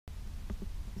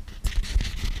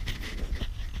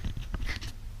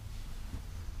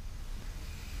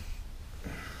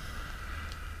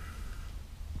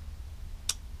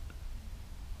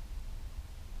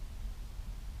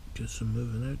Guess I'm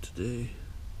moving out today.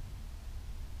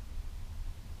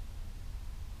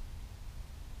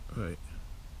 Right.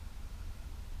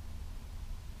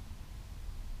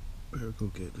 Better go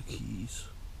get the keys.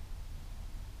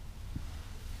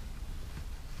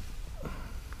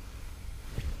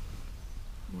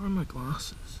 Where are my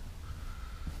glasses?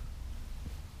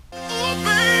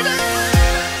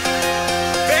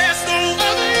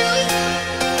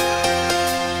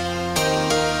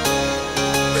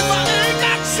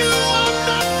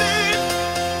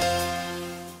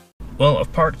 Well,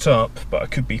 I've parked up, but I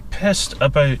could be pissed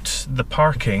about the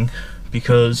parking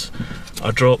because I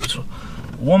dropped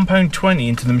 £1.20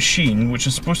 into the machine, which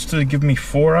is supposed to give me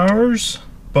 4 hours,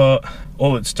 but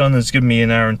all it's done is give me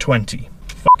 1 hour and 20.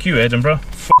 Fuck you, Edinburgh.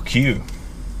 Fuck you.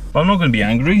 But I'm not going to be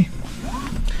angry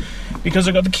because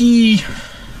I got the key.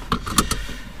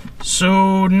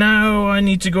 So now I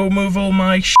need to go move all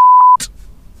my shit.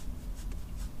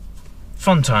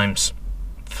 Fun times.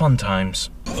 Fun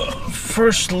times.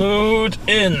 First load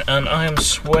in, and I am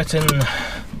sweating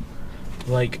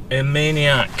like a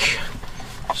maniac.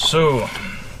 So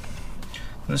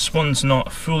this one's not a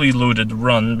fully loaded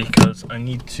run because I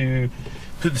need to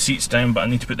put the seats down, but I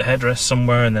need to put the headrest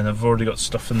somewhere, and then I've already got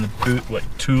stuff in the boot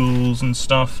like tools and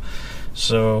stuff.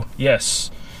 So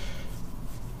yes,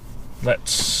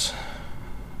 let's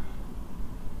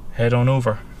head on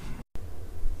over.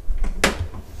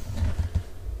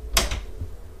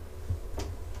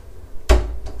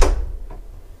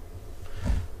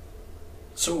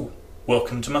 So,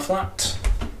 welcome to my flat.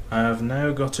 I have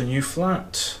now got a new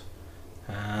flat,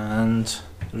 and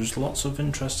there's lots of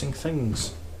interesting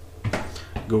things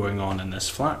going on in this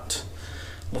flat.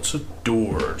 Lots of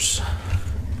doors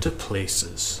to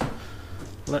places.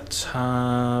 Let's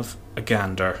have a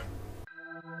gander.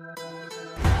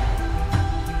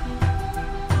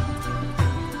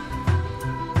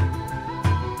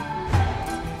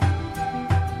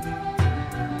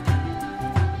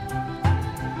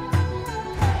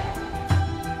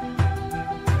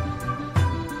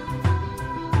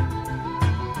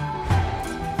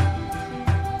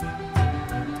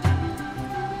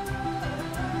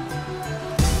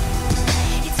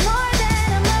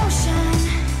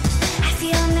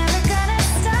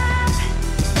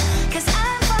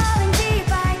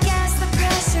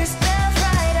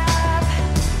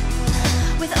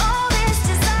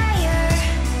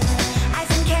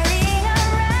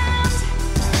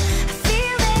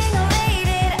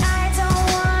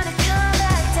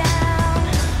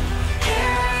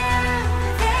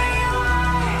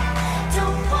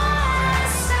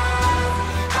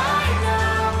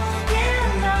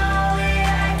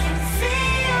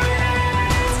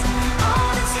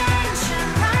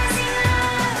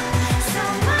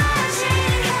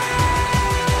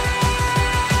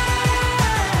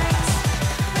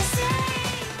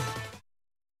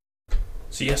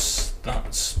 So yes,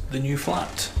 that's the new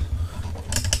flat.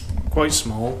 Quite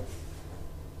small,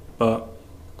 but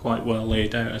quite well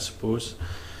laid out, I suppose.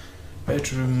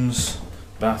 Bedrooms,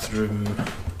 bathroom,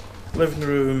 living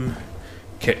room,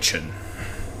 kitchen.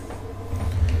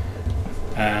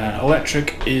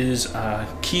 Electric is a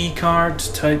key card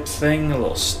type thing, a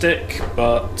little stick,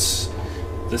 but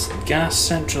this gas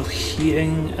central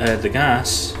heating, the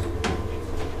gas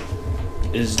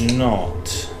is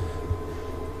not.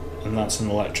 And that's an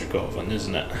electric oven,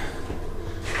 isn't it?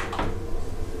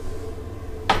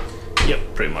 Yep,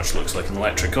 pretty much looks like an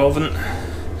electric oven.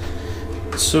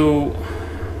 So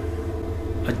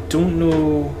I don't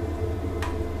know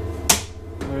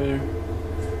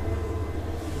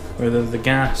whether the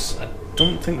gas, I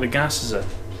don't think the gas is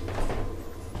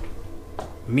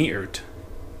metered.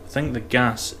 I think the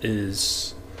gas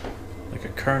is like a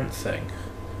current thing.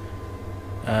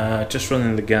 Just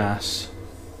running the gas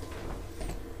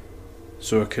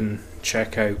so I can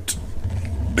check out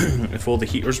if all the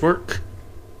heaters work.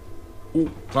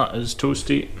 Oh, that is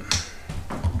toasty.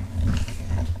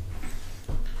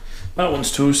 That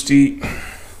one's toasty.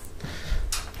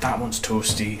 That one's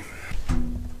toasty.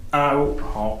 Ow,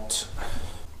 hot.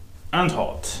 And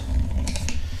hot.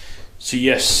 So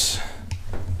yes,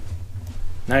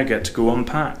 now I get to go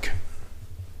unpack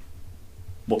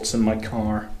what's in my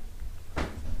car.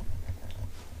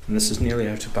 And this is nearly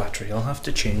out of battery. I'll have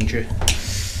to change it.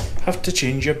 Have to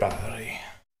change your battery.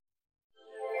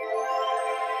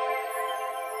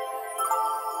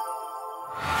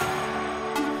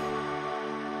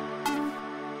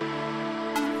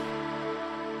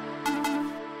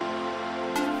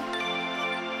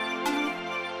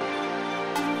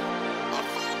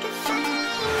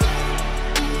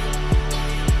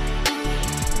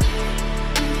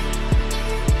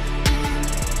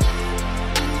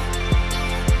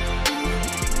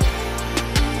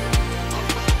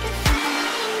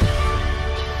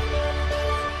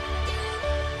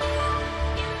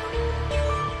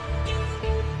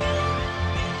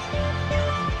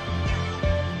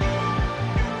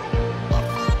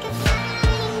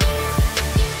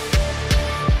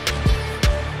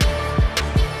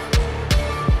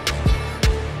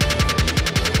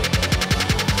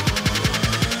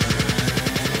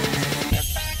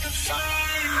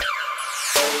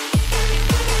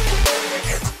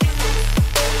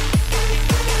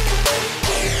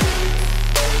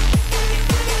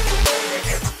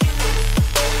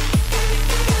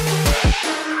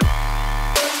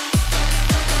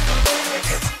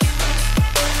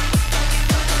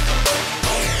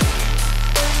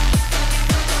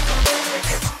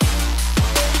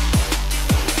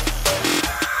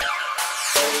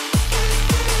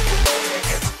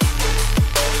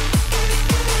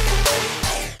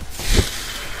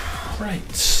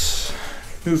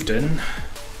 moved in.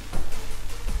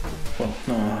 Well,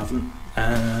 no, I haven't.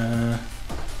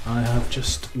 I have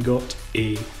just got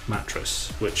a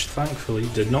mattress, which thankfully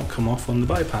did not come off on the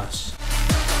bypass.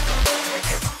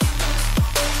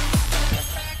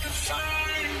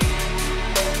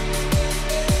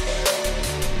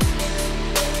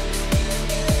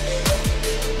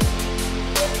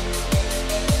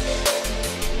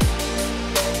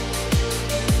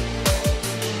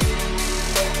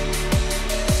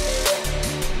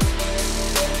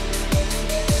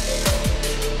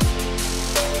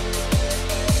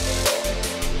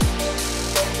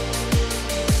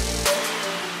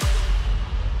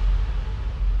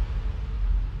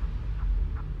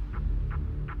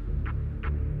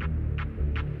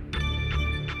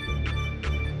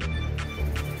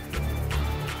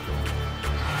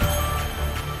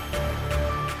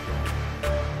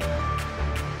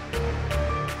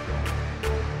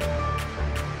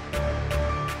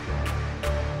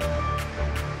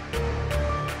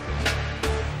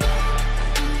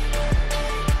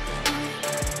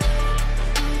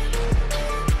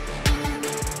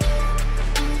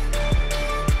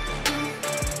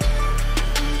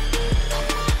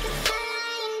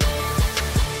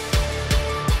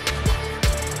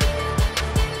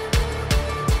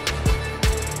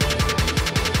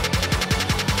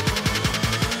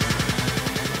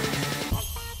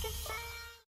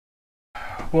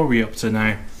 What are we up to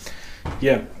now?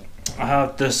 Yeah, I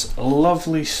have this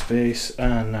lovely space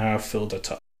and now I've filled it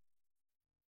up.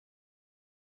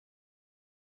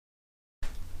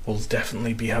 We'll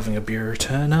definitely be having a beer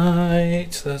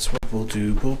tonight. That's what we'll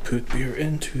do. We'll put beer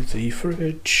into the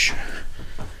fridge.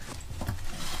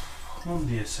 On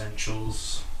the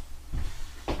essentials.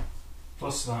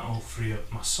 Plus that'll free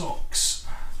up my socks.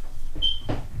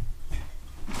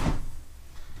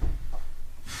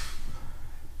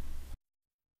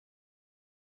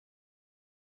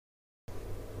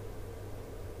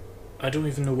 I don't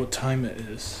even know what time it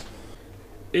is.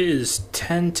 It is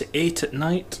 10 to 8 at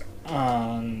night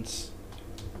and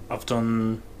I've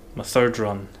done my third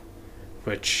run,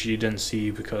 which you didn't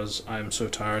see because I'm so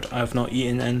tired. I've not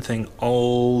eaten anything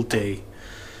all day.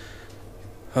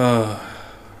 Let's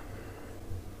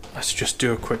just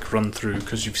do a quick run through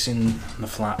because you've seen the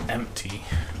flat empty.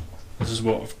 This is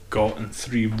what I've got in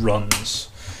 3 runs.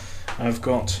 I've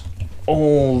got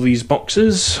all these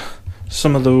boxes.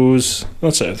 Some of those,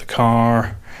 that's out of the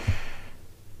car.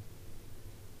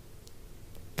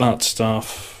 That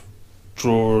stuff,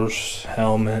 drawers,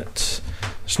 helmet,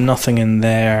 there's nothing in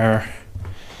there.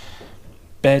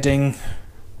 Bedding,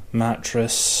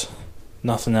 mattress,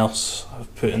 nothing else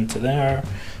I've put into there.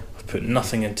 I've put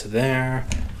nothing into there.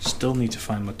 Still need to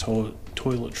find my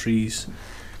toiletries,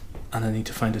 and I need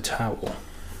to find a towel.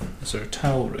 Is there a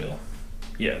towel rail?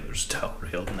 Yeah, there's a towel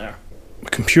rail in there. My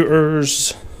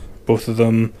computers, both of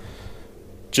them,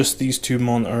 just these 2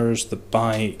 monitors, the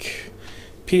bike,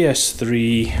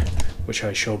 PS3, which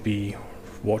I shall be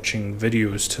watching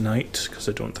videos tonight because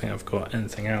I don't think I've got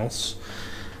anything else.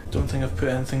 Don't think I've put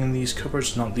anything in these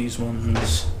cupboards, not these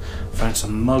ones. Found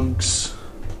some mugs,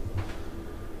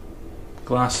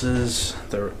 glasses,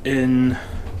 they're in.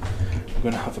 I'm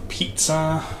going to have a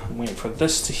pizza. I'm waiting for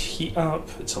this to heat up.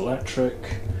 It's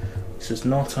electric. This is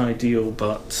not ideal,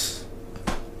 but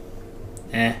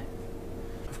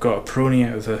I've got a Proni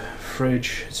out of the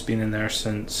fridge. It's been in there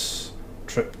since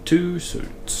trip 2, so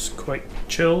it's quite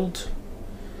chilled.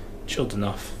 Chilled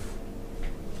enough.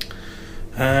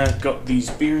 Got these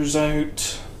beers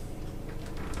out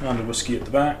and a whiskey at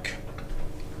the back.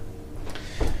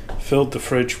 Filled the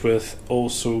fridge with oh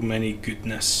so many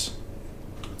goodness.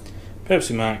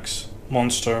 Pepsi Max,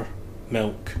 Monster,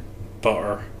 milk,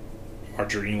 butter,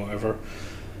 margarine, whatever.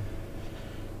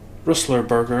 Rustler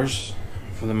burgers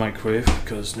for the microwave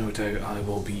because no doubt I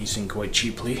will be eating quite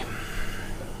cheaply.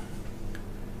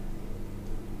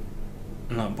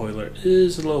 And that boiler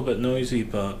is a little bit noisy,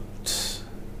 but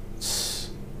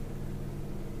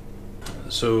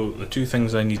so the 2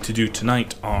 things I need to do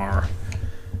tonight are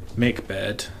make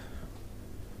bed,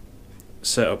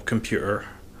 set up computer,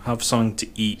 have something to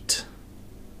eat,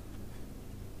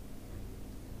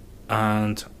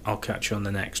 and I'll catch you on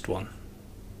the next one.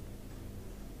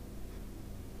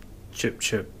 Chip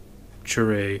chip,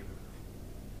 churray.